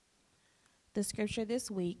The scripture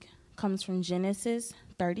this week comes from Genesis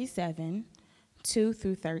 37, 2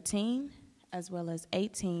 through 13, as well as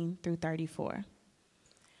 18 through 34.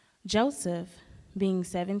 Joseph, being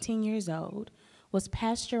 17 years old, was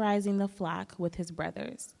pasteurizing the flock with his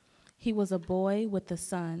brothers. He was a boy with the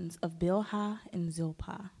sons of Bilhah and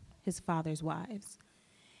Zilpah, his father's wives.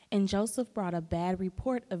 And Joseph brought a bad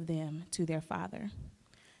report of them to their father.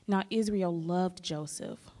 Now Israel loved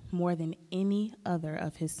Joseph more than any other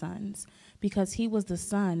of his sons, because he was the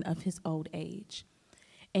son of his old age.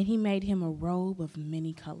 And he made him a robe of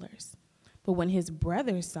many colors. But when his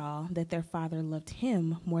brothers saw that their father loved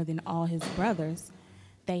him more than all his brothers,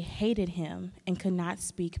 they hated him and could not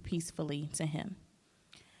speak peacefully to him.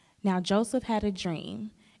 Now Joseph had a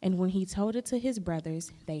dream, and when he told it to his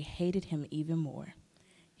brothers, they hated him even more.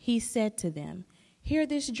 He said to them, "Hear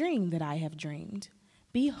this dream that I have dreamed.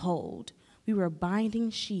 Behold, we were binding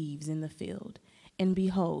sheaves in the field, and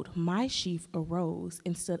behold, my sheaf arose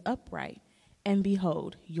and stood upright, and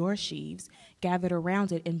behold, your sheaves gathered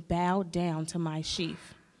around it and bowed down to my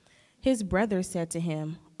sheaf." His brothers said to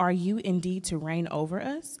him, "Are you indeed to reign over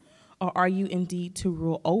us, or are you indeed to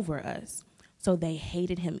rule over us?" So they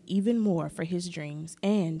hated him even more for his dreams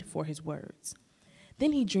and for his words.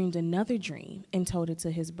 Then he dreamed another dream and told it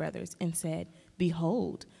to his brothers and said,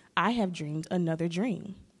 "Behold, I have dreamed another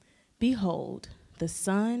dream. Behold, the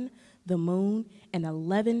sun, the moon, and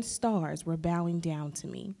 11 stars were bowing down to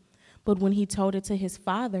me." But when he told it to his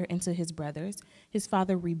father and to his brothers, his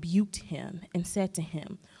father rebuked him and said to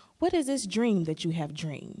him, "What is this dream that you have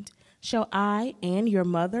dreamed? Shall I and your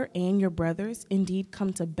mother and your brothers indeed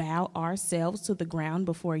come to bow ourselves to the ground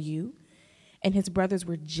before you?" And his brothers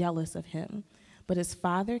were jealous of him, but his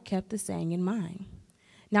father kept the saying in mind.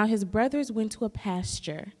 Now his brothers went to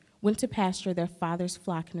pasture their father's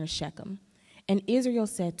flock near Shechem. And Israel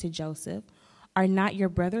said to Joseph, "Are not your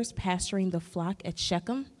brothers pasturing the flock at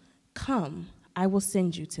Shechem? Come, I will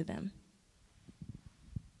send you to them."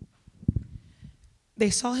 They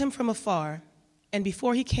saw him from afar, and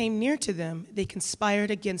before he came near to them, they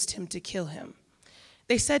conspired against him to kill him.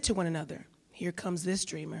 They said to one another, "Here comes this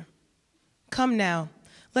dreamer. Come now,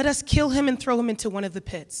 let us kill him and throw him into one of the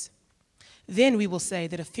pits. Then we will say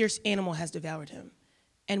that a fierce animal has devoured him,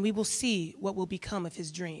 and we will see what will become of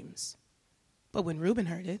his dreams." But when Reuben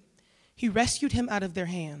heard it, he rescued him out of their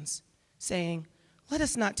hands, saying, "Let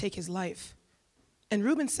us not take his life." And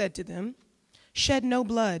Reuben said to them, "Shed no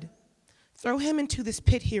blood. Throw him into this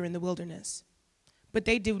pit here in the wilderness. But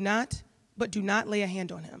do not lay a hand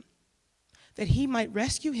on him, that he might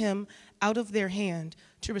rescue him out of their hand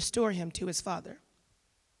to restore him to his father."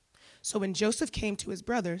 So when Joseph came to his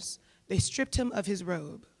brothers, they stripped him of his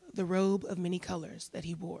robe, the robe of many colors that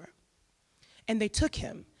he wore. And they took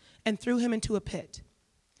him and threw him into a pit.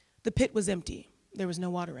 The pit was empty. There was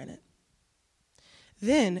no water in it.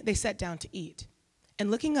 Then they sat down to eat.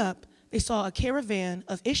 And looking up, they saw a caravan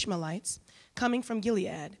of Ishmaelites coming from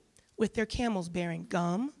Gilead, with their camels bearing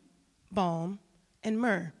gum, balm, and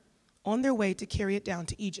myrrh, on their way to carry it down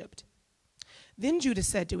to Egypt. Then Judah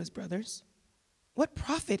said to his brothers, "What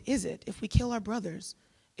profit is it if we kill our brother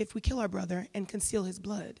and conceal his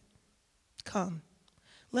blood? Come,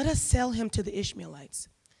 let us sell him to the Ishmaelites,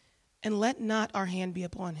 and let not our hand be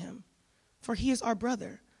upon him, for he is our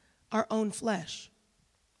brother, our own flesh."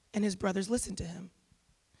 And his brothers listened to him.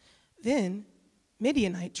 Then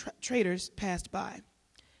Midianite traders passed by,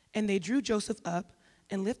 and they drew Joseph up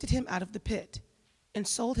and lifted him out of the pit and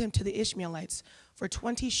sold him to the Ishmaelites for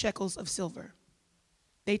 20 shekels of silver.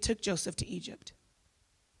 They took Joseph to Egypt.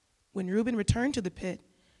 When Reuben returned to the pit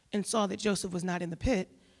and saw that Joseph was not in the pit,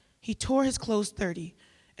 he tore his clothes 30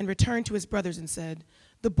 and returned to his brothers and said,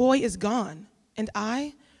 "The boy is gone, and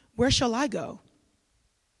where shall I go?"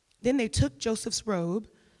 Then they took Joseph's robe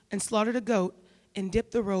and slaughtered a goat and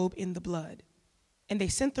dipped the robe in the blood. And they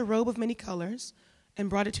sent the robe of many colors and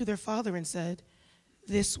brought it to their father and said,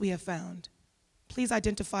 "This we have found. Please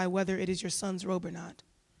identify whether it is your son's robe or not."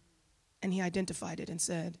 And he identified it and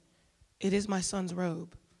said, "It is my son's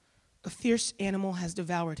robe. A fierce animal has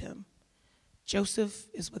devoured him. Joseph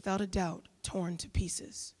is without a doubt torn to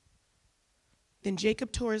pieces." Then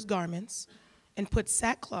Jacob tore his garments and put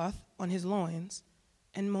sackcloth on his loins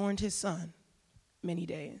and mourned his son many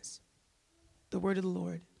days. The word of the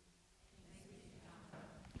Lord.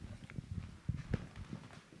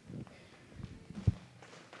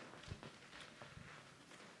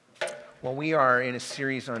 Well, we are in a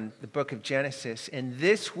series on the book of Genesis, and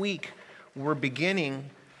this week we're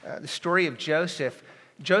beginning the story of Joseph.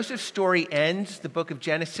 Joseph's story ends the book of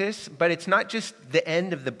Genesis, but it's not just the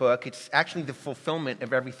end of the book, it's actually the fulfillment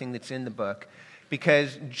of everything that's in the book.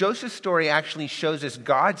 because Joseph's story actually shows us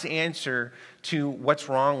God's answer to what's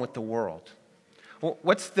wrong with the world. Well,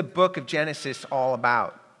 what's the book of Genesis all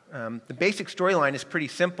about? The basic storyline is pretty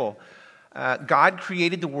simple. God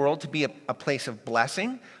created the world to be a place of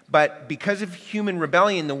blessing, but because of human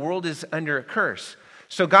rebellion, the world is under a curse.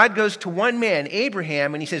 So God goes to one man,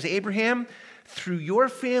 Abraham, and he says, Abraham, through your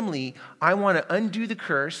family, I want to undo the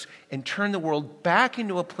curse and turn the world back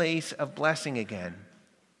into a place of blessing again.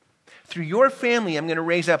 Through your family, I'm going to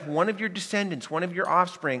raise up one of your descendants, one of your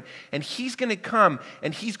offspring, and he's going to come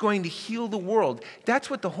and he's going to heal the world. That's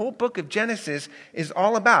what the whole book of Genesis is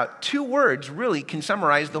all about. 2 words really can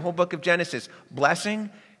summarize the whole book of Genesis: blessing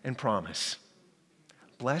and promise.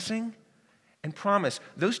 Blessing and promise.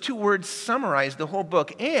 Those 2 words summarize the whole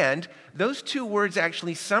book, and those 2 words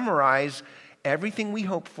actually summarize everything we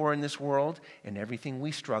hope for in this world and everything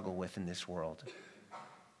we struggle with in this world.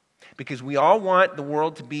 Because we all want the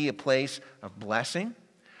world to be a place of blessing,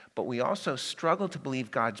 but we also struggle to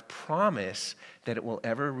believe God's promise that it will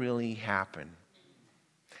ever really happen.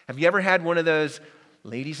 Have you ever had one of those,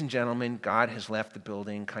 ladies and gentlemen, God has left the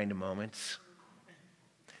building kind of moments?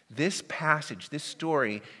 This passage, this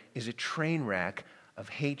story, is a train wreck of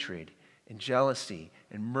hatred and jealousy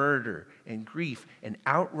and murder and grief and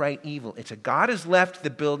outright evil. It's a God has left the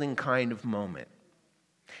building kind of moment.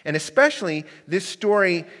 And especially, this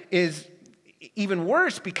story is even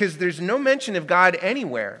worse because there's no mention of God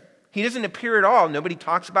anywhere. He doesn't appear at all. Nobody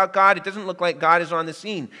talks about God. It doesn't look like God is on the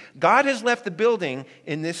scene. God has left the building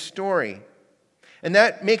in this story. And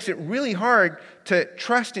that makes it really hard to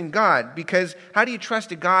trust in God, because how do you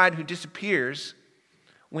trust a God who disappears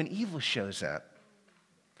when evil shows up?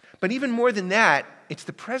 But even more than that, it's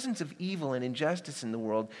the presence of evil and injustice in the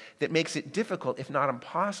world that makes it difficult, if not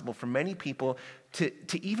impossible, for many people to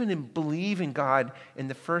even believe in God in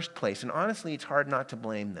the first place. And honestly, it's hard not to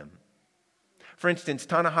blame them. For instance,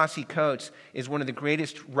 Ta-Nehisi Coates is one of the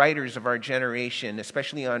greatest writers of our generation,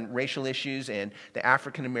 especially on racial issues and the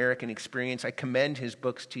African American experience. I commend his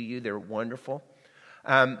books to you. They're wonderful.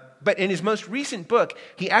 But in his most recent book,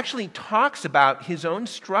 he actually talks about his own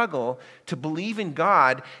struggle to believe in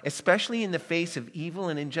God, especially in the face of evil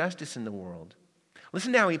and injustice in the world.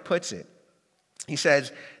 Listen to how he puts it. He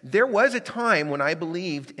says, "There was a time when I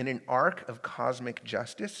believed in an arc of cosmic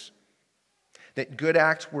justice, that good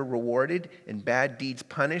acts were rewarded and bad deeds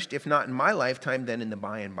punished, if not in my lifetime, then in the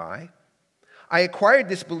by and by. I acquired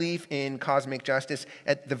this belief in cosmic justice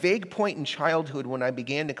at the vague point in childhood when I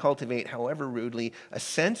began to cultivate, however rudely, a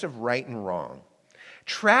sense of right and wrong.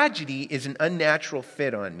 Tragedy is an unnatural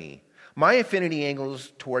fit on me. My affinity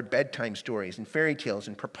angles toward bedtime stories and fairy tales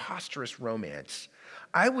and preposterous romance.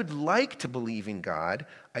 I would like to believe in God.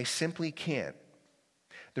 I simply can't.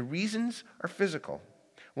 The reasons are physical.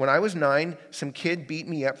 When I was 9, some kid beat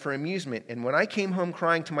me up for amusement, and when I came home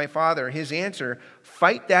crying to my father, his answer,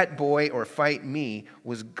 'Fight that boy or fight me,'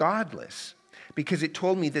 was godless, because it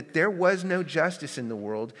told me that there was no justice in the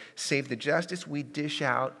world save the justice we dish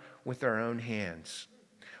out with our own hands.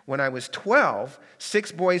 When I was 12,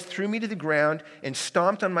 6 boys threw me to the ground and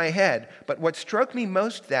stomped on my head, but what struck me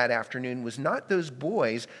most that afternoon was not those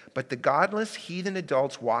boys, but the godless heathen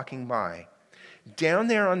adults walking by. Down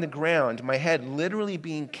there on the ground, my head literally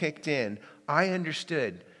being kicked in, I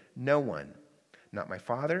understood no one, not my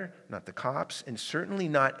father, not the cops, and certainly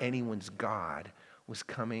not anyone's God, was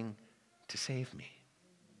coming to save me."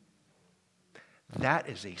 That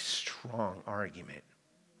is a strong argument.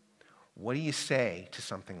 What do you say to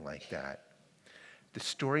something like that? The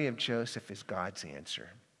story of Joseph is God's answer.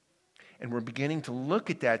 And we're beginning to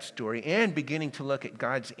look at that story and beginning to look at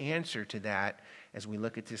God's answer to that as we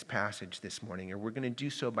look at this passage this morning. And we're going to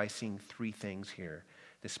do so by seeing 3 things here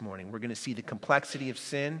this morning. We're going to see the complexity of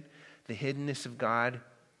sin, the hiddenness of God,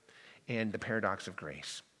 and the paradox of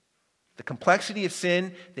grace. The complexity of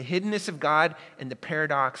sin, the hiddenness of God, and the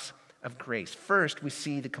paradox of grace. First, we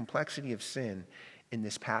see the complexity of sin in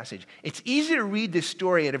this passage. It's easy to read this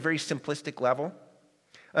story at a very simplistic level.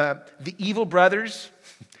 The evil brothers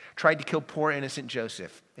tried to kill poor innocent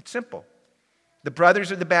Joseph. It's simple. The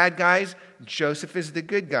brothers are the bad guys. Joseph is the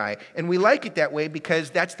good guy. And we like it that way because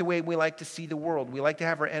that's the way we like to see the world. We like to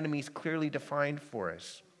have our enemies clearly defined for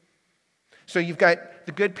us. So you've got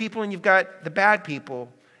the good people and you've got the bad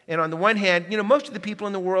people. And on the one hand, most of the people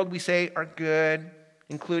in the world we say are good,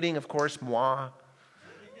 including, of course, moi.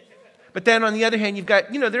 But then on the other hand, you've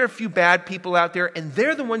got, there are a few bad people out there, and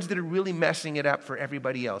they're the ones that are really messing it up for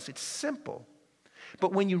everybody else. It's simple.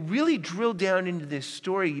 But when you really drill down into this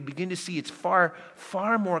story, you begin to see it's far,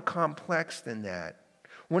 far more complex than that.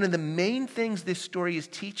 One of the main things this story is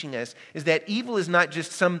teaching us is that evil is not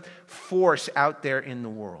just some force out there in the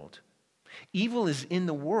world. Evil is in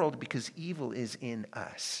the world because evil is in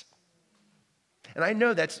us. And I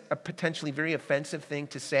know that's a potentially very offensive thing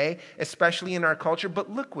to say, especially in our culture,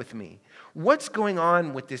 but look with me. What's going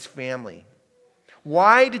on with this family?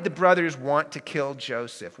 Why did the brothers want to kill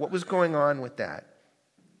Joseph? What was going on with that?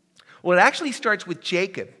 Well, it actually starts with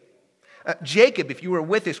Jacob. Jacob, if you were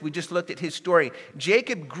with us, we just looked at his story.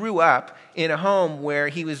 Jacob grew up in a home where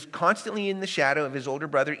he was constantly in the shadow of his older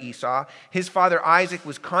brother Esau. His father Isaac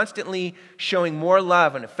was constantly showing more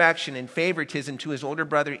love and affection and favoritism to his older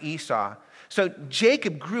brother Esau. So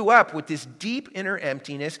Jacob grew up with this deep inner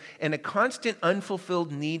emptiness and a constant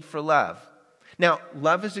unfulfilled need for love. Now,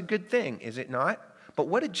 love is a good thing, is it not? But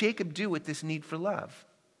what did Jacob do with this need for love?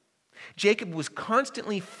 Jacob was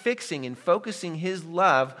constantly fixing and focusing his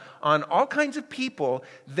love on all kinds of people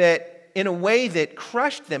that in a way that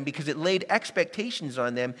crushed them because it laid expectations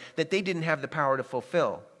on them that they didn't have the power to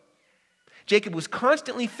fulfill. Jacob was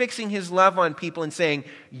constantly fixing his love on people and saying,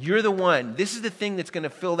 "You're the one. This is the thing that's going to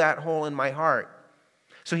fill that hole in my heart."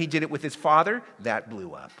 So he did it with his father. That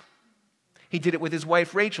blew up. He did it with his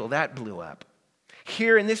wife Rachel. That blew up.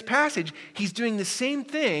 Here in this passage, he's doing the same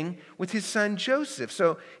thing with his son Joseph.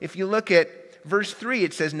 So if you look at verse 3,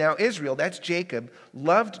 it says, "Now Israel," that's Jacob,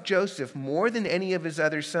 "loved Joseph more than any of his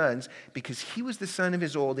other sons because he was the son of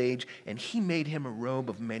his old age, and he made him a robe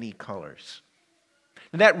of many colors."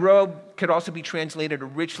 Now, that robe could also be translated a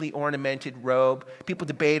richly ornamented robe. People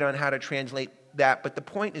debate on how to translate that, but the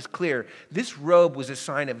point is clear. This robe was a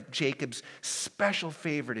sign of Jacob's special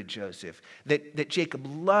favor to Joseph, that Jacob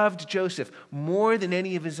loved Joseph more than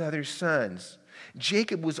any of his other sons.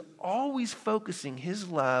 Jacob was always focusing his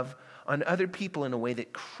love on other people in a way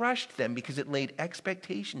that crushed them because it laid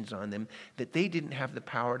expectations on them that they didn't have the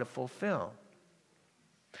power to fulfill.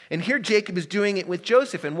 And here Jacob is doing it with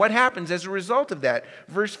Joseph. And what happens as a result of that?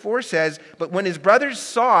 Verse 4 says, "But when his brothers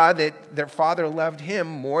saw that their father loved him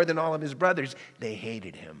more than all of his brothers, they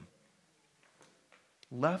hated him."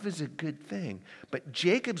 Love is a good thing. But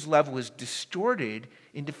Jacob's love was distorted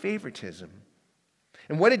into favoritism.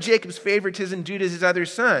 And what did Jacob's favoritism do to his other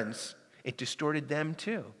sons? It distorted them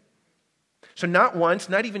too. So not once,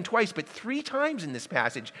 not even twice, but 3 times in this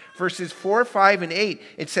passage, verses 4, 5, and 8,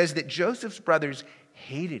 it says that Joseph's brothers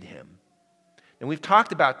hated him. And we've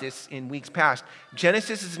talked about this in weeks past.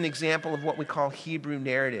 Genesis is an example of what we call Hebrew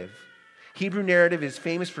narrative. Hebrew narrative is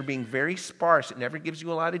famous for being very sparse. It never gives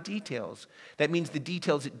you a lot of details. That means the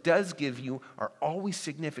details it does give you are always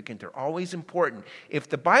significant. They're always important. If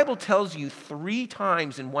the Bible tells you 3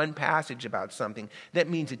 times in one passage about something, that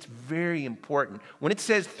means it's very important. When it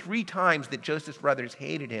says 3 times that Joseph's brothers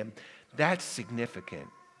hated him, that's significant.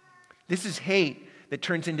 This is hate that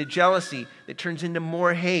turns into jealousy, that turns into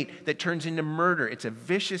more hate, that turns into murder. It's a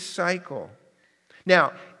vicious cycle.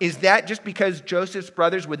 Now, is that just because Joseph's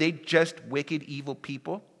brothers, were they just wicked, evil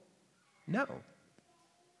people? No.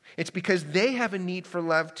 It's because they have a need for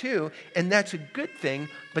love too, and that's a good thing,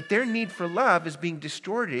 but their need for love is being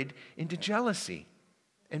distorted into jealousy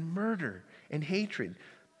and murder and hatred.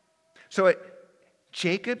 So at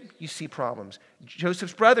Jacob, you see problems.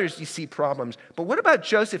 Joseph's brothers, you see problems. But what about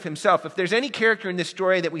Joseph himself? If there's any character in this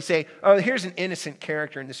story that we say, oh, here's an innocent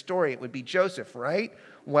character in the story, it would be Joseph, right?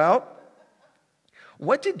 Well,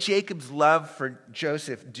 what did Jacob's love for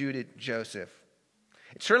Joseph do to Joseph?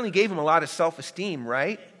 It certainly gave him a lot of self-esteem,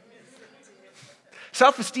 right?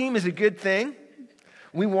 Self-esteem is a good thing.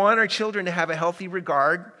 We want our children to have a healthy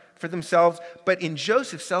regard for themselves, but in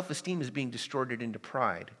Joseph, self-esteem is being distorted into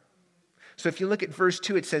pride. So if you look at verse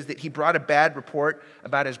 2, it says that he brought a bad report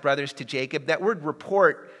about his brothers to Jacob. That word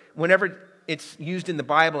report, whenever it's used in the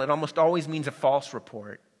Bible, it almost always means a false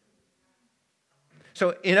report.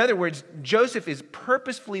 So in other words, Joseph is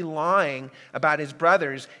purposefully lying about his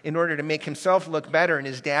brothers in order to make himself look better in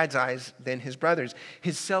his dad's eyes than his brothers.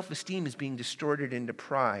 His self-esteem is being distorted into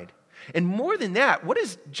pride. And more than that, what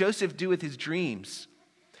does Joseph do with his dreams?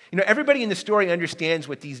 You know, everybody in the story understands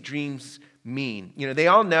what these dreams mean. You know, they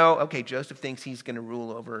all know, okay, Joseph thinks he's going to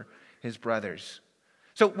rule over his brothers.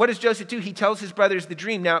 So what does Joseph do? He tells his brothers the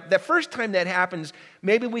dream. Now, the first time that happens,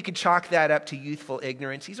 maybe we could chalk that up to youthful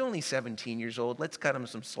ignorance. He's only 17 years old. Let's cut him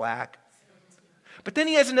some slack. But then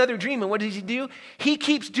he has another dream, and what does he do? He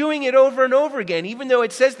keeps doing it over and over again, even though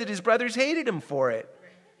it says that his brothers hated him for it.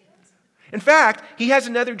 In fact, he has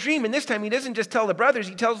another dream, and this time he doesn't just tell the brothers,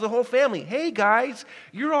 he tells the whole family, hey guys,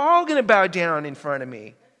 you're all going to bow down in front of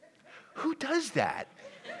me. Who does that?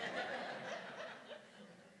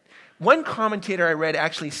 One commentator I read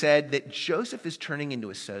actually said that Joseph is turning into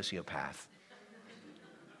a sociopath.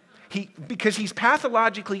 Because he's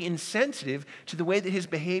pathologically insensitive to the way that his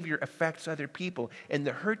behavior affects other people and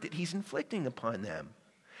the hurt that he's inflicting upon them.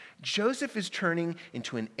 Joseph is turning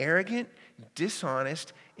into an arrogant,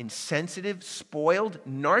 dishonest, insensitive, spoiled,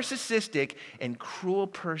 narcissistic, and cruel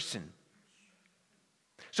person.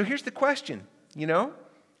 So here's the question,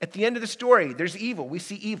 At the end of the story, there's evil. We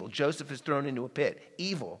see evil. Joseph is thrown into a pit.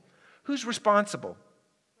 Evil. Who's responsible?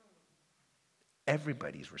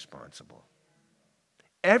 Everybody's responsible.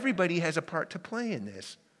 Everybody has a part to play in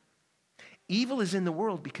this. Evil is in the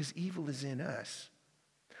world because evil is in us.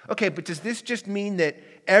 Okay, but does this just mean that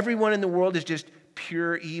everyone in the world is just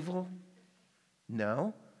pure evil?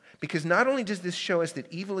 No. Because not only does this show us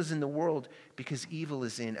that evil is in the world because evil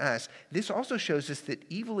is in us, this also shows us that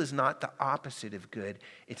evil is not the opposite of good,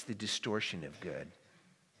 it's the distortion of good.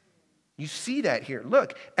 You see that here.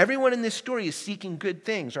 Look, everyone in this story is seeking good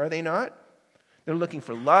things, are they not? They're looking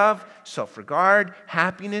for love, self-regard,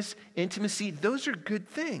 happiness, intimacy. Those are good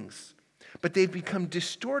things. But they've become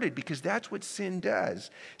distorted because that's what sin does.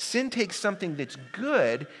 Sin takes something that's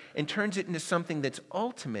good and turns it into something that's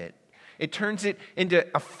ultimate. It turns it into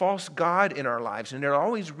a false god in our lives, and it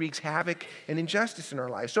always wreaks havoc and injustice in our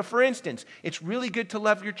lives. So for instance, it's really good to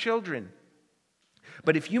love your children.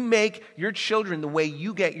 But if you make your children the way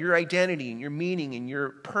you get your identity and your meaning and your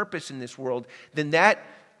purpose in this world, then that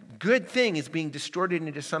good thing is being distorted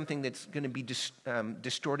into something that's going to be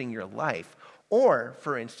distorting your life. Or,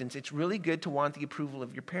 for instance, it's really good to want the approval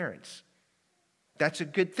of your parents. That's a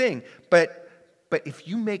good thing. But if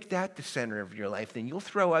you make that the center of your life, then you'll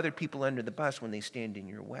throw other people under the bus when they stand in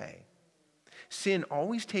your way. Sin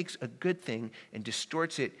always takes a good thing and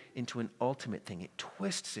distorts it into an ultimate thing. It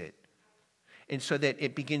twists it. And so that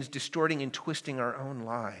it begins distorting and twisting our own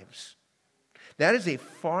lives. That is a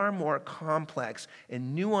far more complex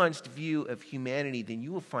and nuanced view of humanity than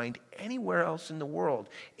you will find anywhere else in the world.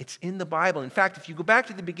 It's in the Bible. In fact, if you go back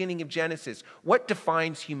to the beginning of Genesis, what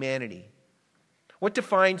defines humanity? What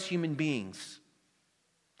defines human beings?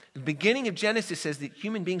 The beginning of Genesis says that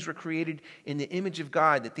human beings were created in the image of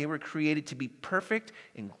God, that they were created to be perfect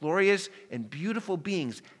and glorious and beautiful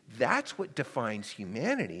beings. That's what defines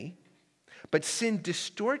humanity. But sin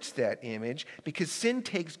distorts that image because sin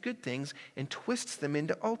takes good things and twists them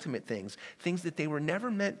into ultimate things, things that they were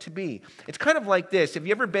never meant to be. It's kind of like this. Have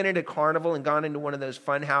you ever been at a carnival and gone into one of those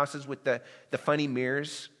fun houses with the funny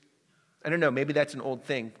mirrors? I don't know, maybe that's an old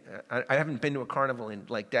thing. I haven't been to a carnival in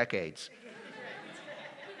like decades.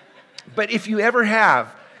 But if you ever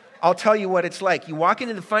have, I'll tell you what it's like. You walk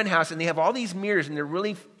into the fun house and they have all these mirrors and they're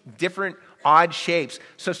really different, odd shapes.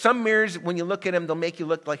 So some mirrors, when you look at them, they'll make you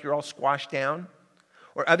look like you're all squashed down.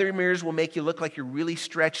 Or other mirrors will make you look like you're really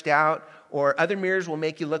stretched out. Or other mirrors will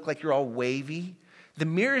make you look like you're all wavy. The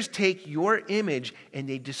mirrors take your image and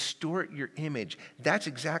they distort your image. That's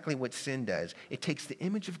exactly what sin does. It takes the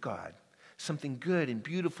image of God, something good and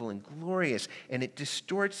beautiful and glorious, and it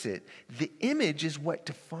distorts it. The image is what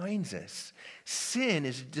defines us. Sin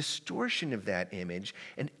is a distortion of that image,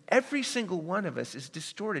 and every single one of us is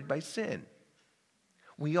distorted by sin.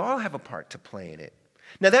 We all have a part to play in it.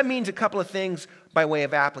 Now that means a couple of things by way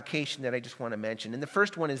of application that I just want to mention. And the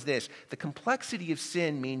first one is this. The complexity of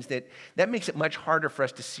sin means that makes it much harder for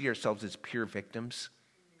us to see ourselves as pure victims.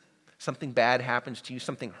 Something bad happens to you,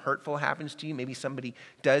 something hurtful happens to you, maybe somebody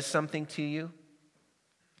does something to you.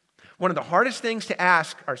 One of the hardest things to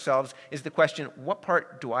ask ourselves is the question, what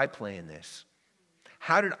part do I play in this?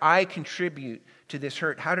 How did I contribute to this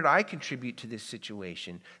hurt? How did I contribute to this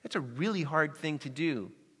situation? That's a really hard thing to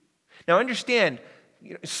do. Now understand,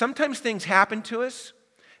 sometimes things happen to us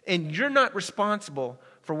and you're not responsible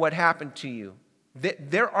for what happened to you.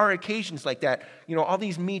 There are occasions like that. All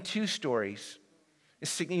these Me Too stories.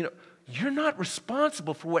 You're not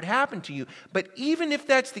responsible for what happened to you. But even if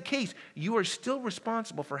that's the case, you are still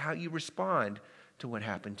responsible for how you respond to what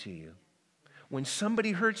happened to you. When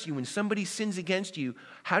somebody hurts you, when somebody sins against you,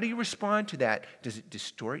 how do you respond to that? Does it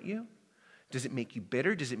distort you? Does it make you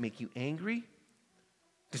bitter? Does it make you angry?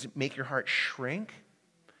 Does it make your heart shrink?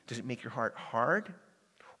 Does it make your heart hard?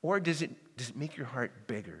 Or does it make your heart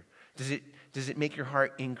bigger? Does it make your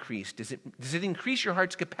heart increase? Does it increase your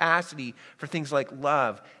heart's capacity for things like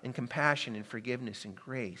love and compassion and forgiveness and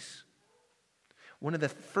grace? One of the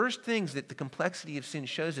first things that the complexity of sin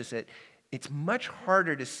shows us that it's much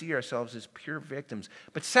harder to see ourselves as pure victims.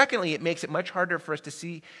 But secondly, it makes it much harder for us to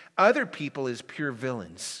see other people as pure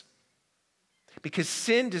villains. Because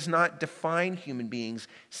sin does not define human beings.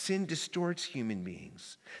 Sin distorts human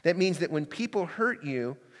beings. That means that when people hurt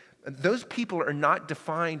you, those people are not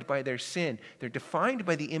defined by their sin. They're defined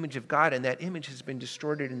by the image of God, and that image has been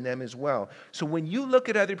distorted in them as well. So when you look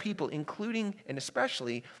at other people, including and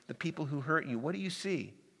especially the people who hurt you, what do you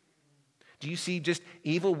see? Do you see just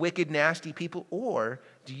evil, wicked, nasty people? Or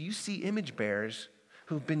do you see image bearers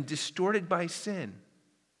who've been distorted by sin?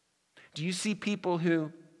 Do you see people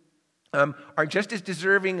who are just as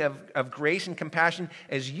deserving of grace and compassion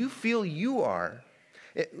as you feel you are?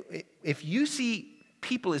 If you see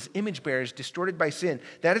people as image bearers distorted by sin,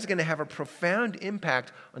 that is going to have a profound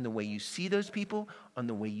impact on the way you see those people, on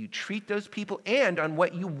the way you treat those people, and on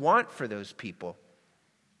what you want for those people.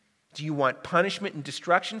 Do you want punishment and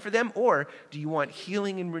destruction for them, or do you want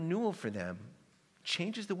healing and renewal for them? It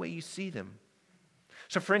changes the way you see them.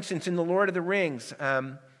 So, for instance, in The Lord of the Rings,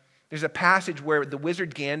 there's a passage where the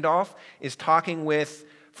wizard Gandalf is talking with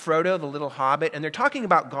Frodo, the little hobbit, and they're talking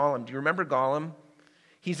about Gollum. Do you remember Gollum?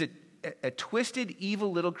 He's a twisted,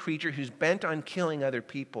 evil little creature who's bent on killing other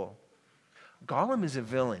people. Gollum is a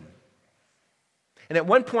villain. And at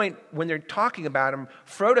one point, when they're talking about him,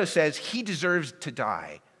 Frodo says he deserves to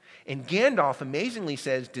die. And Gandalf amazingly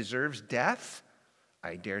says, deserves death?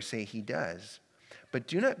 I dare say he does. But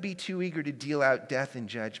do not be too eager to deal out death and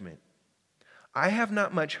judgment. I have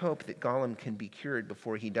not much hope that Gollum can be cured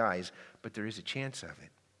before he dies, but there is a chance of it.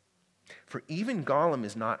 For even Gollum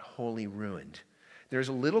is not wholly ruined. There's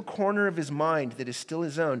a little corner of his mind that is still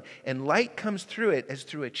his own, and light comes through it as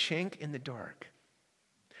through a chink in the dark.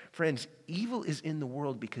 Friends, evil is in the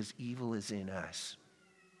world because evil is in us.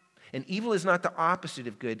 And evil is not the opposite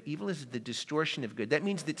of good. Evil is the distortion of good. That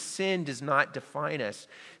means that sin does not define us.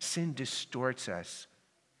 Sin distorts us.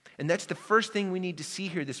 And that's the first thing we need to see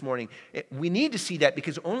here this morning. We need to see that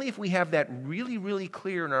because only if we have that really, really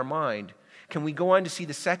clear in our mind can we go on to see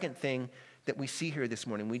the second thing that we see here this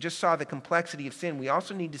morning. We just saw the complexity of sin. We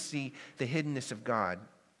also need to see the hiddenness of God.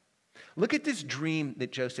 Look at this dream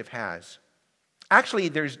that Joseph has. Actually,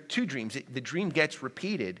 there's two dreams. The dream gets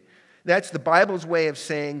repeated. That's the Bible's way of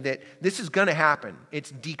saying that this is going to happen. It's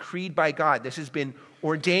decreed by God. This has been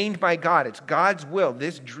ordained by God. It's God's will.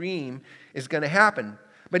 This dream is going to happen.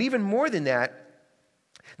 But even more than that,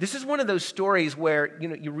 this is one of those stories where,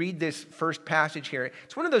 you read this first passage here.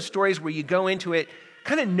 It's one of those stories where you go into it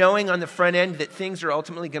kind of knowing on the front end that things are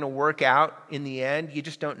ultimately going to work out in the end. You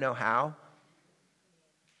just don't know how.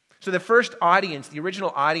 So the first audience, the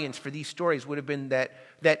original audience for these stories would have been that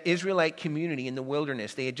Israelite community in the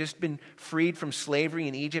wilderness. They had just been freed from slavery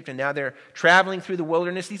in Egypt, and now they're traveling through the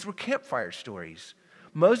wilderness. These were campfire stories.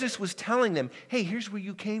 Moses was telling them, hey, here's where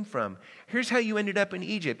you came from. Here's how you ended up in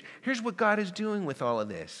Egypt. Here's what God is doing with all of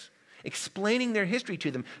this. Explaining their history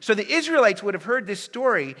to them. So the Israelites would have heard this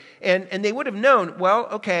story, and they would have known, well,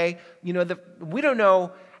 okay, we don't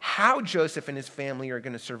know how Joseph and his family are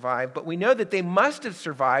going to survive, but we know that they must have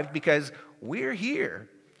survived because we're here.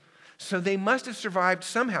 So they must have survived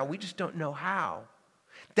somehow. We just don't know how.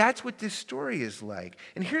 That's what this story is like.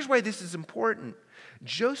 And here's why this is important.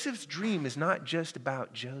 Joseph's dream is not just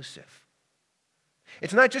about Joseph.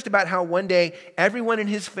 It's not just about how one day everyone in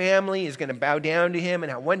his family is going to bow down to him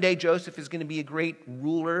and how one day Joseph is going to be a great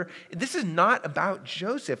ruler. This is not about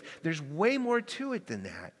Joseph. There's way more to it than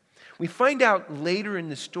that. We find out later in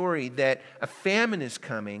the story that a famine is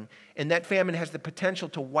coming, and that famine has the potential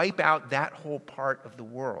to wipe out that whole part of the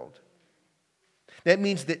world. That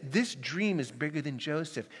means that this dream is bigger than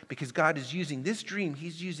Joseph because God is using this dream,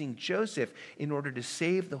 he's using Joseph in order to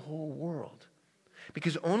save the whole world.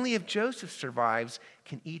 Because only if Joseph survives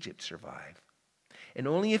can Egypt survive. And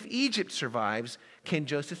only if Egypt survives can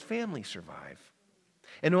Joseph's family survive.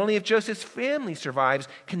 And only if Joseph's family survives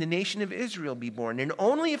can the nation of Israel be born. And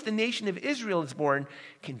only if the nation of Israel is born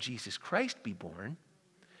can Jesus Christ be born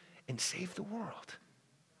and save the world.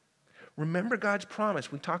 Remember God's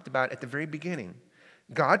promise we talked about at the very beginning.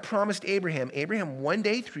 God promised Abraham, one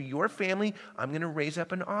day through your family, I'm going to raise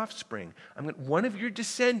up an offspring. One of your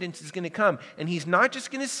descendants is going to come. And he's not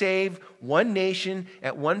just going to save one nation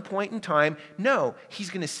at one point in time. No, he's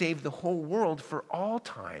going to save the whole world for all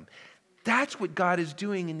time. That's what God is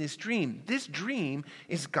doing in this dream. This dream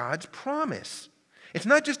is God's promise. It's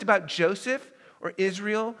not just about Joseph or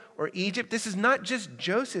Israel or Egypt. This is not just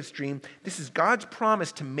Joseph's dream. This is God's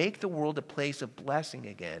promise to make the world a place of blessing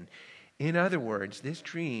again. In other words, this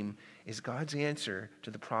dream is God's answer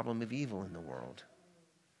to the problem of evil in the world.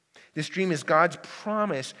 This dream is God's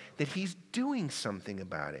promise that he's doing something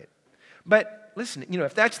about it. But listen,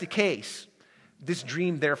 if that's the case, this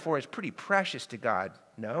dream, therefore, is pretty precious to God,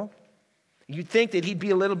 no? You'd think that he'd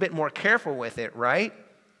be a little bit more careful with it, right?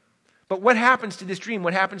 But what happens to this dream?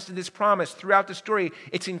 What happens to this promise throughout the story?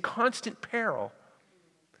 It's in constant peril.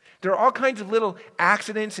 There are all kinds of little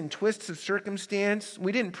accidents and twists of circumstance.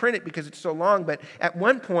 We didn't print it because it's so long, but at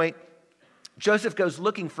one point, Joseph goes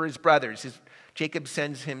looking for his brothers. Jacob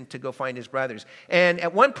sends him to go find his brothers. And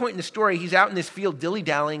at one point in the story, he's out in this field,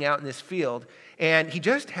 dilly-dallying out in this field, and he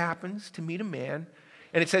just happens to meet a man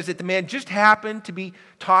And it says that the man just happened to be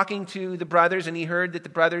talking to the brothers, and he heard that the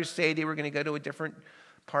brothers say they were going to go to a different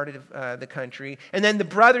part of the country. And then the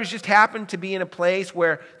brothers just happened to be in a place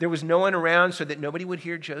where there was no one around so that nobody would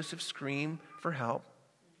hear Joseph scream for help.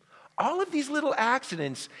 All of these little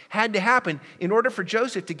accidents had to happen in order for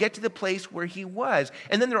Joseph to get to the place where he was.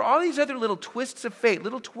 And then there are all these other little twists of fate,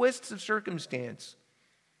 little twists of circumstance.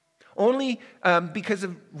 Only because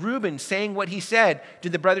of Reuben saying what he said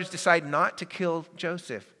did the brothers decide not to kill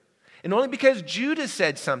Joseph. And only because Judah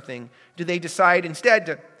said something did they decide instead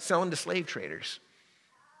to sell him to slave traders.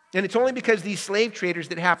 And it's only because these slave traders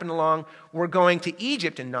that happened along were going to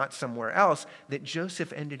Egypt and not somewhere else that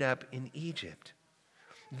Joseph ended up in Egypt.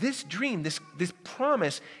 This dream, this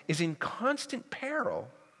promise is in constant peril.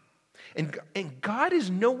 And God is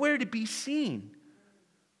nowhere to be seen.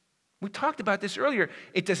 We talked about this earlier.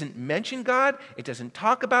 It doesn't mention God. It doesn't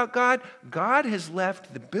talk about God. God has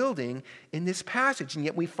left the building in this passage. And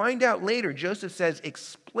yet we find out later, Joseph says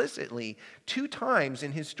explicitly 2 times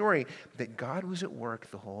in his story that God was at work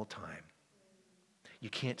the whole time. You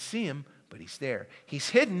can't see him, but he's there. He's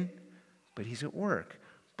hidden, but he's at work.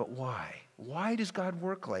 But why? Why does God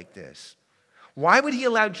work like this? Why would he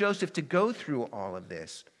allow Joseph to go through all of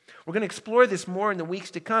this? We're going to explore this more in the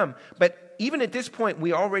weeks to come, but even at this point,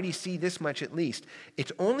 we already see this much at least.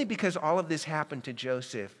 It's only because all of this happened to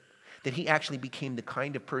Joseph that he actually became the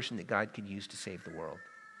kind of person that God could use to save the world.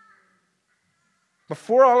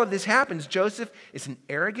 Before all of this happens, Joseph is an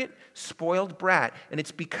arrogant, spoiled brat, and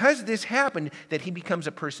it's because this happened that he becomes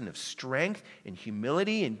a person of strength and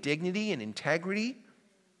humility and dignity and integrity.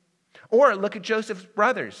 Or look at Joseph's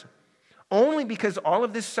brothers. Only because all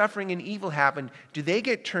of this suffering and evil happened do they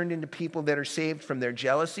get turned into people that are saved from their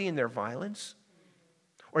jealousy and their violence.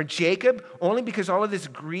 Or Jacob, only because all of this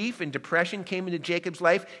grief and depression came into Jacob's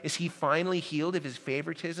life is he finally healed of his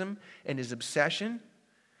favoritism and his obsession.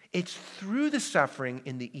 It's through the suffering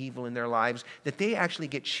and the evil in their lives that they actually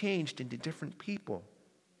get changed into different people.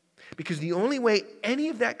 Because the only way any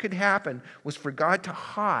of that could happen was for God to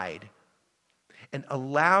hide and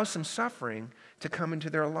allow some suffering to come into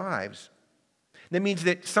their lives. That means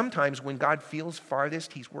that sometimes when God feels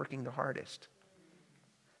farthest, he's working the hardest.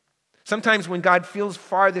 Sometimes when God feels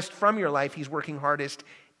farthest from your life, he's working hardest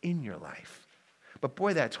in your life. But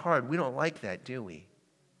boy, that's hard. We don't like that, do we?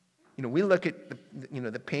 We look at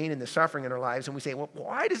the pain and the suffering in our lives and we say, well,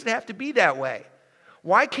 why does it have to be that way?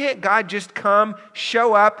 Why can't God just come,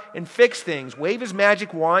 show up, and fix things, wave his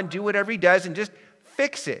magic wand, do whatever he does, and just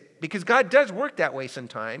fix it? Because God does work that way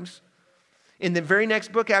sometimes. In the very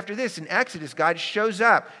next book after this, in Exodus, God shows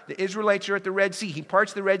up. The Israelites are at the Red Sea. He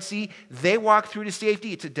parts the Red Sea. They walk through to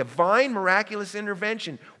safety. It's a divine, miraculous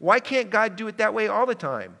intervention. Why can't God do it that way all the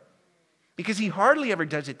time? Because he hardly ever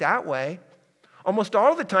does it that way. Almost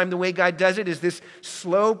all the time, the way God does it is this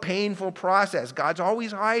slow, painful process. God's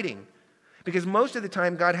always hiding. Because most of the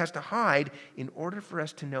time, God has to hide in order for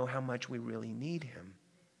us to know how much we really need him.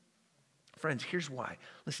 Friends, here's why.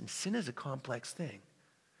 Listen, sin is a complex thing.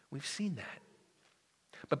 We've seen that.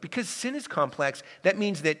 But because sin is complex, that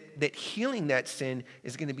means that healing that sin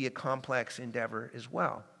is going to be a complex endeavor as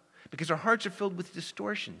well. Because our hearts are filled with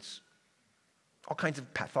distortions. All kinds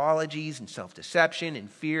of pathologies and self-deception and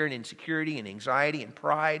fear and insecurity and anxiety and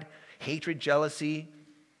pride, hatred, jealousy.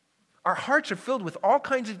 Our hearts are filled with all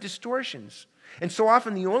kinds of distortions. And so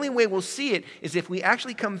often the only way we'll see it is if we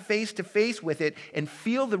actually come face to face with it and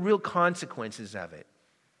feel the real consequences of it.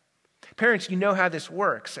 Parents, you know how this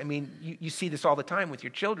works. I mean, you see this all the time with your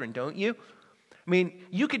children, don't you? I mean,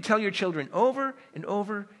 you could tell your children over and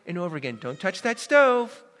over and over again, don't touch that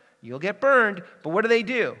stove, you'll get burned. But what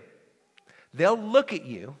do? They'll look at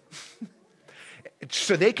you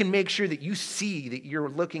so they can make sure that you see that you're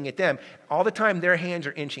looking at them. All the time, their hands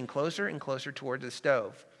are inching closer and closer towards the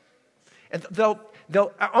stove. And they'll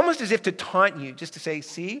almost as if to taunt you, just to say,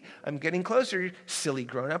 see, I'm getting closer, silly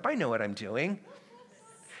grown-up, I know what I'm doing.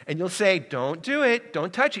 And you'll say, don't do it,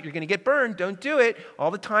 don't touch it, you're going to get burned, don't do it. All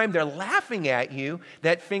the time they're laughing at you,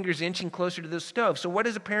 that finger's inching closer to the stove. So what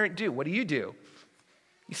does a parent do? What do? You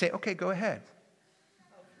say, okay, go ahead.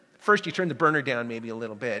 First you turn the burner down maybe a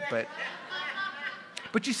little bit,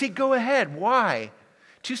 but you say, go ahead. Why?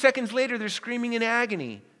 2 seconds later they're screaming in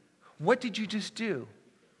agony. What did you just do?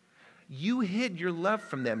 You hid your love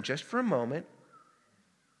from them just for a moment,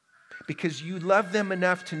 because you love them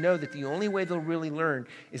enough to know that the only way they'll really learn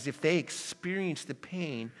is if they experience the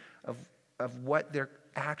pain of what their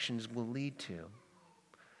actions will lead to.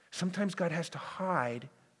 Sometimes God has to hide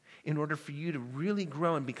in order for you to really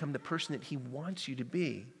grow and become the person that he wants you to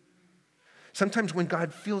be. Sometimes when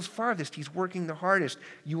God feels farthest, he's working the hardest.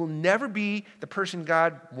 You will never be the person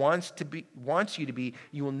God wants you to be.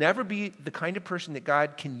 You will never be the kind of person that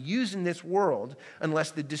God can use in this world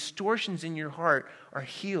unless the distortions in your heart are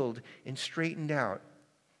healed and straightened out.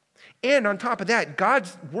 And on top of that,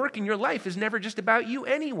 God's work in your life is never just about you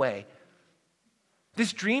anyway.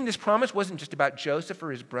 This dream, this promise wasn't just about Joseph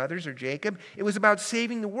or his brothers or Jacob. It was about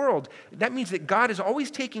saving the world. That means that God is always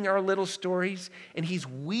taking our little stories and he's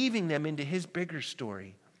weaving them into his bigger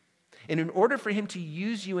story. And in order for him to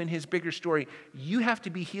use you in his bigger story, you have to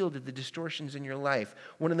be healed of the distortions in your life.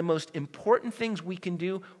 One of the most important things we can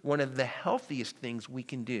do, one of the healthiest things we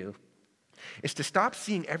can do, is to stop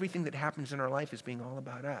seeing everything that happens in our life as being all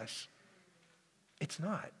about us. It's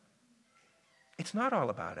not. It's not all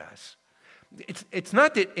about us. It's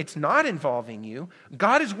not that it's not involving you.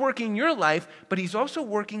 God is working in your life, but he's also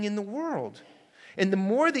working in the world. And the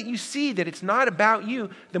more that you see that it's not about you,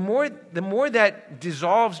 the more that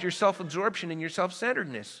dissolves your self-absorption and your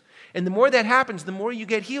self-centeredness. And the more that happens, the more you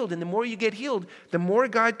get healed. And the more you get healed, the more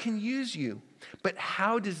God can use you. But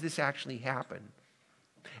how does this actually happen?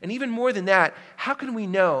 And even more than that, how can we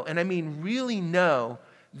know, and I mean really know,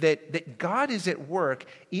 that God is at work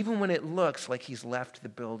even when it looks like he's left the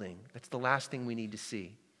building? That's the last thing we need to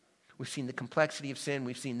see. We've seen the complexity of sin.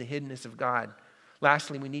 We've seen the hiddenness of God.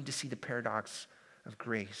 Lastly, we need to see the paradox of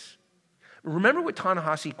grace. Remember what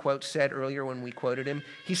Ta-Nehisi Coates said earlier when we quoted him?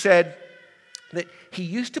 He said that he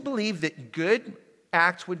used to believe that good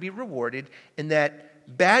acts would be rewarded and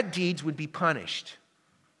that bad deeds would be punished.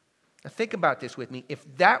 Now think about this with me. If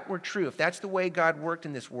that were true, if that's the way God worked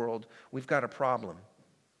in this world, we've got a problem.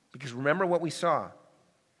 Because remember what we saw.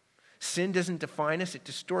 Sin doesn't define us, it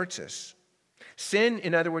distorts us. Sin,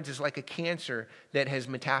 in other words, is like a cancer that has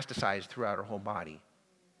metastasized throughout our whole body.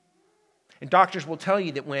 And doctors will tell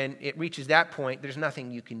you that when it reaches that point, there's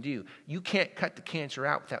nothing you can do. You can't cut the cancer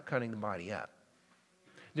out without cutting the body up.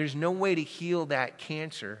 There's no way to heal that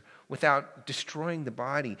cancer without destroying the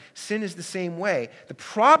body. Sin is the same way. The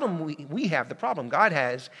problem we have, the problem God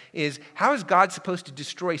has, is how is God supposed to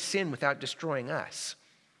destroy sin without destroying us?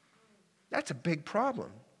 That's a big problem.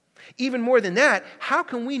 Even more than that, how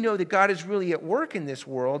can we know that God is really at work in this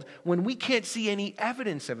world when we can't see any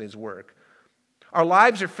evidence of his work? Our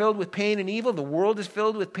lives are filled with pain and evil. The world is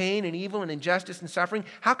filled with pain and evil and injustice and suffering.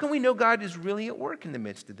 How can we know God is really at work in the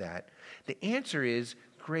midst of that? The answer is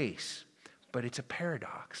grace, but it's a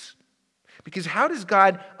paradox. Because how does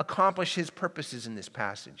God accomplish his purposes in this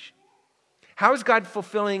passage? How is God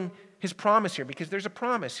fulfilling his promise here? Because there's a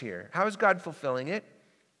promise here. How is God fulfilling it?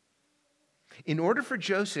 In order for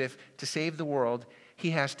Joseph to save the world,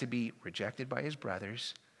 he has to be rejected by his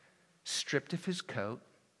brothers, stripped of his coat,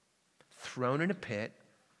 thrown in a pit,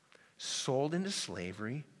 sold into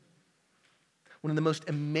slavery. One of the most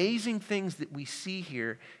amazing things that we see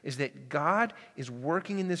here is that God is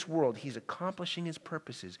working in this world. He's accomplishing his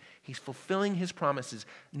purposes. He's fulfilling his promises,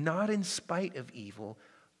 not in spite of evil,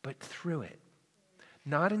 but through it.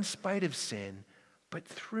 Not in spite of sin, but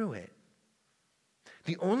through it.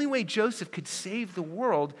 The only way Joseph could save the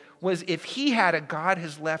world was if he had a God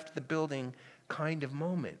has left the building kind of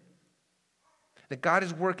moment. That God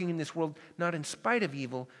is working in this world not in spite of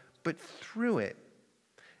evil, but through it.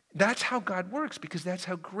 That's how God works, because that's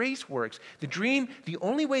how grace works. The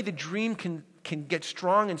only way the dream can get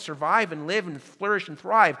strong and survive and live and flourish and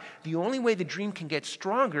thrive, the only way the dream can get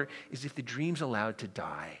stronger is if the dream's allowed to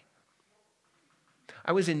die.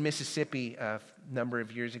 I was in Mississippi a number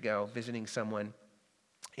of years ago visiting someone.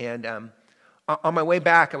 And on my way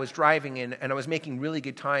back, I was driving and I was making really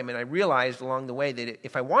good time. And I realized along the way that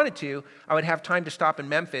if I wanted to, I would have time to stop in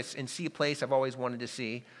Memphis and see a place I've always wanted to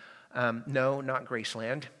see. No, not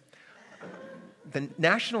Graceland. The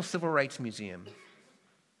National Civil Rights Museum.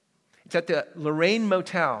 It's at the Lorraine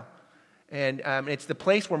Motel. And it's the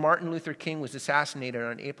place where Martin Luther King was assassinated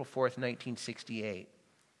on April 4th, 1968.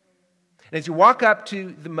 And as you walk up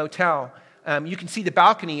to the motel, you can see the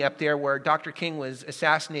balcony up there where Dr. King was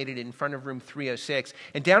assassinated in front of room 306.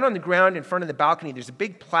 And down on the ground in front of the balcony, there's a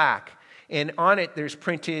big plaque. And on it, there's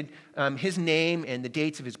printed his name and the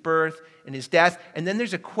dates of his birth and his death. And then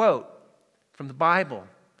there's a quote from the Bible.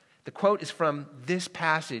 The quote is from this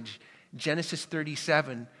passage, Genesis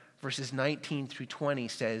 37, verses 19 through 20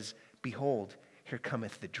 says, "Behold, here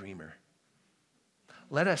cometh the dreamer.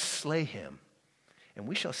 Let us slay him, and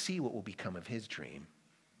we shall see what will become of his dream."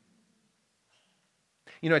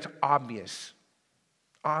 You know, it's obvious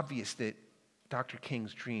that Dr.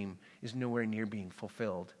 King's dream is nowhere near being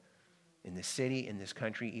fulfilled in this city, in this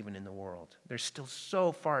country, even in the world. There's still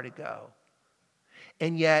so far to go.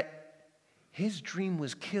 And yet, his dream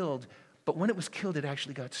was killed But when it was killed, it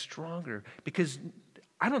actually got stronger because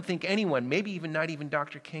I don't think anyone, maybe even not even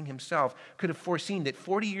Dr. King himself, could have foreseen that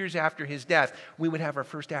 40 years after his death, we would have our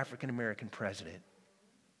first African-American president.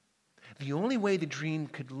 The only way the dream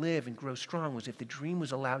could live and grow strong was if the dream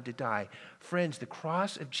was allowed to die. Friends, the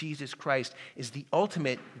cross of Jesus Christ is the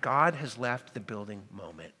ultimate God has left the building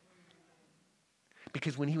moment.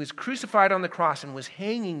 Because when he was crucified on the cross and was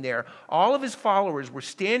hanging there, all of his followers were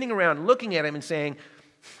standing around looking at him and saying,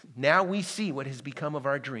 now we see what has become of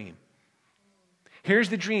our dream. Here's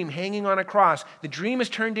the dream hanging on a cross. The dream has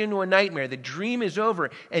turned into a nightmare. The dream is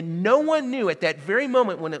over. And no one knew at that very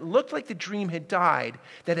moment when it looked like the dream had died,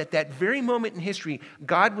 that at that very moment in history,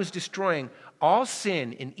 God was destroying all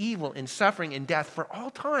sin and evil and suffering and death for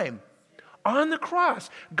all time. On the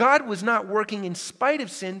cross, God was not working in spite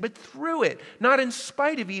of sin, but through it. Not in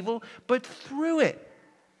spite of evil, but through it.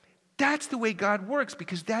 That's the way God works,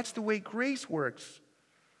 because that's the way grace works.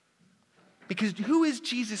 Because who is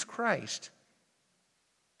Jesus Christ?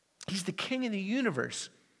 He's the King of the universe.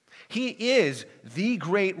 He is the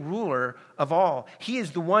great ruler of all. He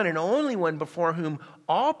is the one and only one before whom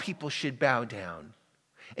all people should bow down.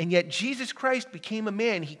 And yet Jesus Christ became a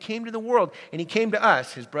man. He came to the world, and he came to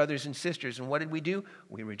us, his brothers and sisters. And what did we do?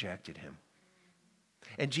 We rejected him.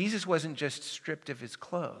 And Jesus wasn't just stripped of his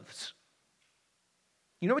clothes.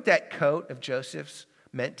 You know what that coat of Joseph's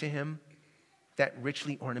meant to him? That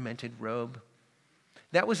richly ornamented robe?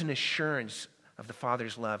 That was an assurance of the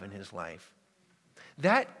Father's love in his life.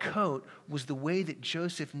 That coat was the way that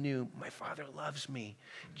Joseph knew, my Father loves me.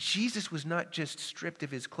 Jesus was not just stripped of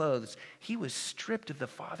his clothes. He was stripped of the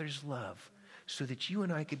Father's love so that you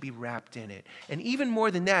and I could be wrapped in it. And even more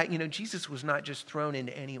than that, Jesus was not just thrown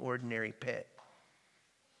into any ordinary pit.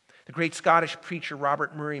 The great Scottish preacher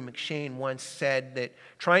Robert Murray McCheyne once said that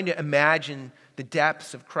trying to imagine the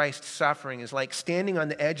depths of Christ's suffering is like standing on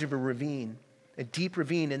the edge of a ravine, a deep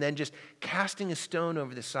ravine, and then just casting a stone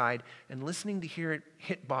over the side and listening to hear it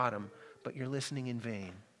hit bottom, but you're listening in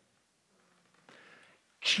vain.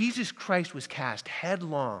 Jesus Christ was cast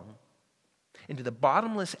headlong into the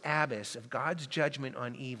bottomless abyss of God's judgment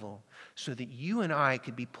on evil so that you and I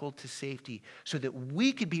could be pulled to safety, so that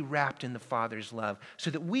we could be wrapped in the Father's love, so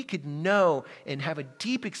that we could know and have a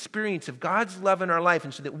deep experience of God's love in our life,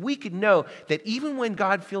 and so that we could know that even when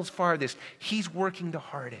God feels farthest, he's working the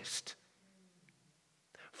hardest.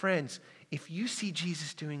 Friends, if you see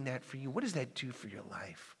Jesus doing that for you, what does that do for your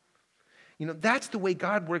life? That's the way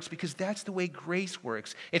God works, because that's the way grace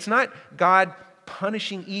works. It's not God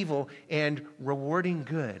punishing evil and rewarding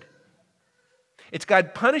good. It's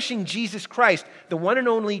God punishing Jesus Christ, the one and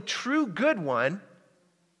only true good one,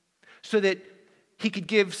 so that he could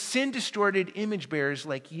give sin-distorted image bearers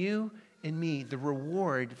like you and me the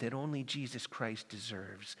reward that only Jesus Christ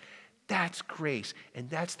deserves. That's grace, and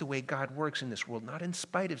that's the way God works in this world, not in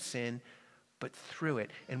spite of sin, but through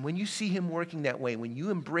it. And when you see him working that way, when you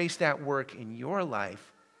embrace that work in your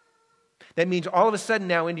life, that means all of a sudden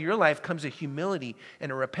now into your life comes a humility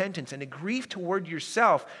and a repentance and a grief toward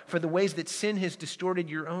yourself for the ways that sin has distorted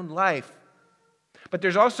your own life. But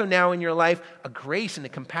there's also now in your life a grace and a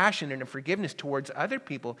compassion and a forgiveness towards other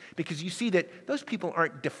people, because you see that those people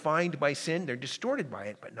aren't defined by sin. They're distorted by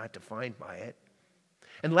it, but not defined by it.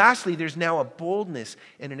 And lastly, there's now a boldness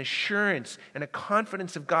and an assurance and a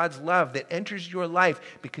confidence of God's love that enters your life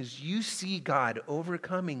because you see God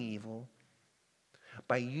overcoming evil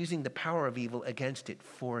by using the power of evil against it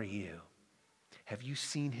for you. Have you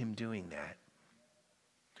seen him doing that?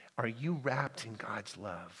 Are you wrapped in God's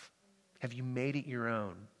love? Have you made it your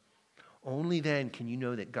own? Only then can you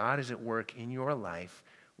know that God is at work in your life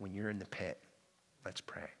when you're in the pit. Let's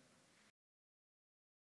pray.